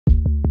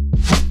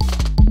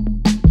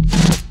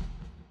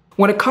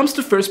When it comes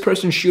to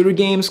first-person shooter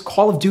games,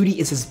 Call of Duty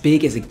is as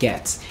big as it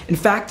gets. In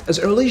fact, as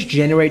early as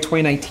January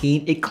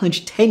 2019, it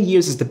clinched 10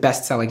 years as the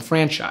best-selling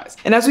franchise.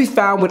 And as we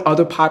found with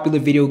other popular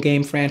video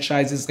game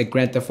franchises like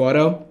Grand Theft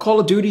Auto, Call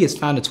of Duty has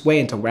found its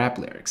way into rap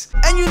lyrics.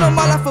 And you know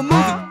my life a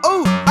movie.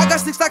 Ooh, I got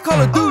sticks like Call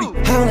of Duty.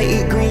 I only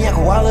eat green yak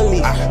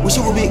quality. We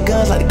shoot with big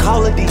guns like the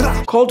Call of Duty.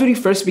 Call of Duty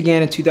first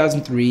began in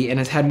 2003 and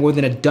has had more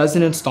than a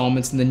dozen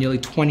installments in the nearly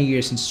 20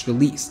 years since its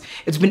release.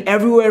 It's been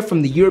everywhere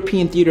from the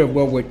European theater of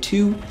World War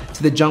II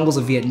to the jungles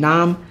of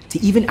Vietnam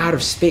to even outer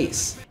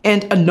space.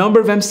 And a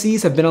number of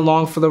MCs have been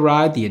along for the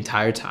ride the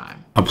entire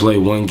time. I play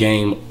one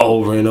game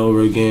over and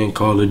over again,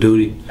 Call of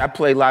Duty. I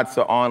play lots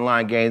of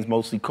online games,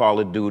 mostly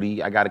Call of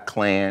Duty. I got a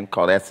clan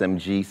called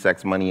SMG,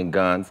 Sex, Money, and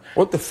Guns.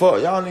 What the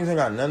fuck? Y'all niggas ain't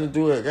got nothing to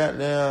do at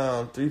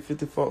goddamn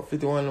 3:54,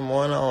 51 in the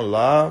morning on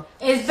live?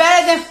 It's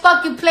better than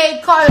fucking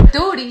playing Call of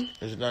Duty.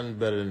 There's nothing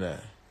better than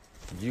that.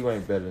 You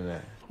ain't better than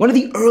that. One of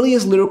the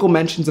earliest lyrical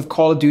mentions of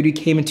Call of Duty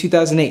came in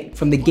 2008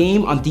 from the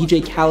game on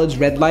DJ Khaled's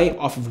Red Light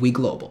off of We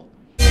Global.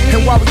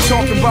 And while we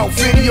talking about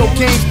video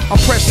games, I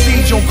press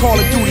siege on Call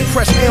of Duty,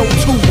 press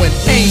L2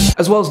 and aim.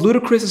 As well as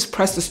Ludacris's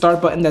Press the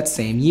Start button that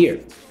same year.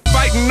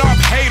 Fighting off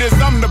haters,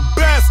 I'm the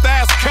best,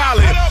 ask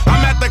Khaled.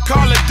 I'm at the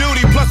Call of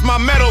Duty, plus my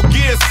Metal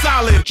Gear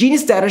Solid.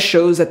 Genius data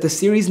shows that the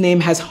series name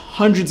has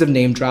hundreds of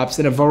name drops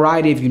in a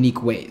variety of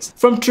unique ways.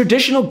 From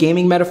traditional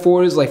gaming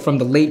metaphors like from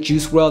the late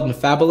Juice WRLD and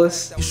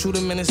Fabulous. You shoot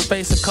him in his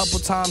face a couple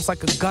times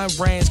like a gun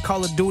range.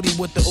 Call of Duty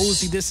with the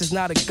Uzi, this is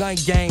not a gun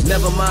game.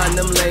 Never mind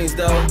them lanes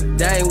though,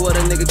 that ain't what a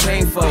nigga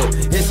came for.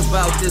 It's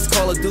about this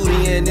Call of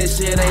Duty and this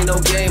shit ain't no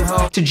game,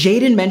 ho. To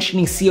Jaden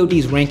mentioning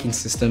COD's ranking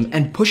system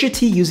and Pusha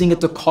T using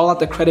it to call out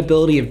the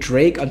credibility of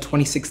Drake on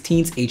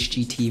 2016's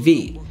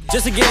HGTV.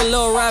 Just to get a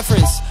little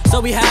reference,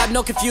 so we have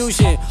no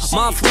confusion.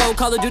 My flow,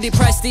 Call of Duty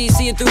prestige,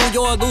 seeing through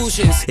your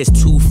illusions. It's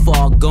too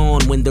far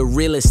gone when the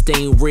realest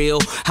ain't real.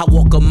 I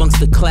walk amongst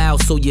the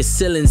clouds, so your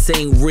ceilings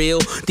ain't real.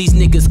 These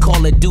niggas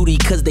Call of Duty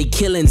cause they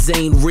killings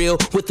ain't real.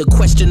 With a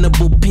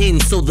questionable pin,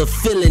 so the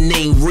feeling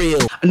ain't real.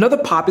 Another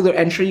popular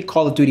entry,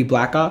 Call of Duty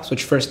Black Ops,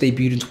 which first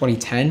debuted in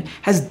 2010,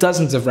 has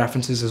dozens of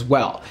references as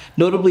well,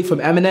 notably from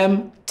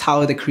Eminem,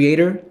 Tyler the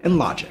Creator, and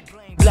Logic.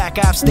 Black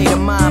Ops state of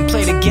mind,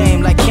 play the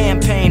game like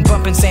campaign.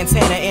 Bumping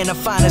Santana in the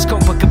finest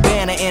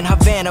Copacabana in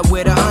Havana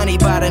with a honey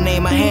by the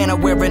name of Hannah,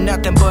 wearing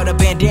nothing but a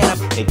bandana.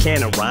 They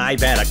can't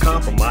arrive at a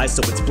compromise,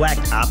 so it's Black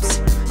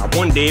Ops. I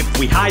wonder if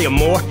we hire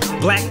more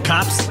Black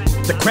Cops,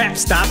 the crap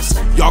stops.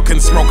 Y'all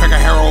can smoke like a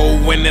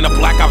heroin in a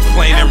Black Ops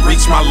plane and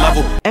reach my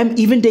level. M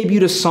even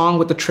debuted a song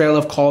with the trail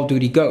of Call of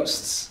Duty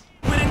Ghosts.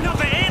 When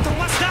another anthem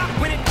was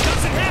stopped, when it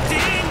doesn't have to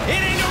end,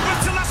 it ain't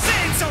over till I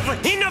say it's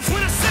over. Enough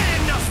when I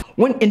say enough.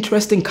 One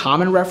interesting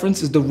common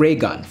reference is the ray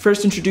gun,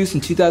 first introduced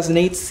in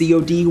 2008's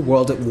COD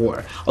World at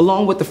War,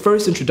 along with the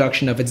first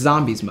introduction of its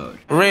zombies mode.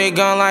 Ray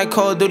gun like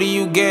Call of Duty,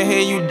 you get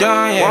here, you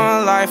done. Yeah.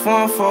 One life,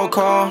 one phone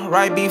call,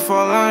 right before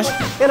lunch.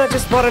 And I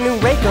just bought a new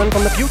ray gun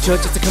from the future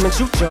just to come and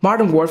shoot you.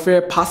 Modern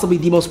Warfare, possibly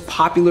the most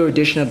popular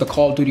edition of the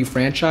Call of Duty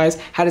franchise,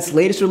 had its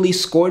latest release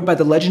scored by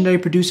the legendary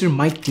producer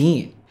Mike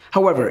Dean.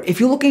 However, if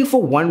you're looking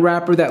for one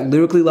rapper that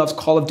lyrically loves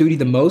Call of Duty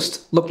the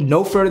most, look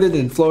no further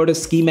than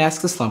Florida's Ski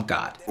Mask the Slump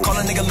God. Call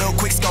a nigga Lil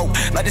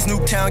Quickscope, like this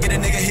Nuketown, get a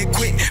nigga hit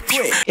quick.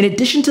 In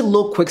addition to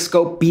Lil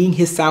Quickscope being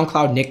his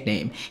SoundCloud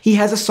nickname, he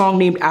has a song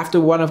named after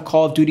one of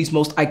Call of Duty's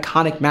most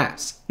iconic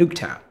maps,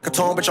 Nuketown.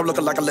 Bitch, I'm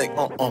looking like a lick.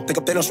 Think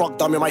if they don't rock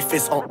thumb in my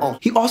fist.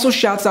 He also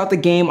shouts out the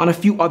game on a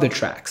few other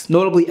tracks,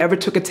 notably Ever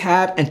Took a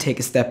Tab and Take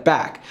a Step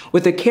Back,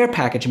 with a care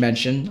package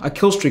mention, a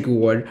killstreak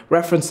award,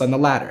 referenced on the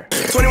latter.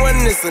 21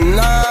 is a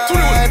night.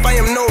 I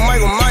am no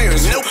Michael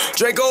Myers. Nope.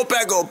 Draco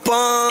Paco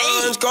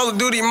Punch. Call of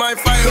Duty my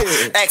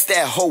fire. Ask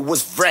that hoe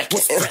was wrecking.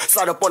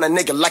 Start up on a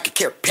nigga like a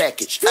care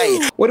package.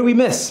 Ay. What did we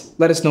miss?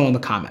 Let us know in the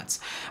comments.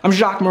 I'm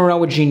Jacques Morel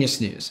with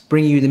Genius News,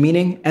 bringing you the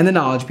meaning and the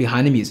knowledge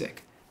behind the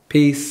music.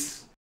 Peace.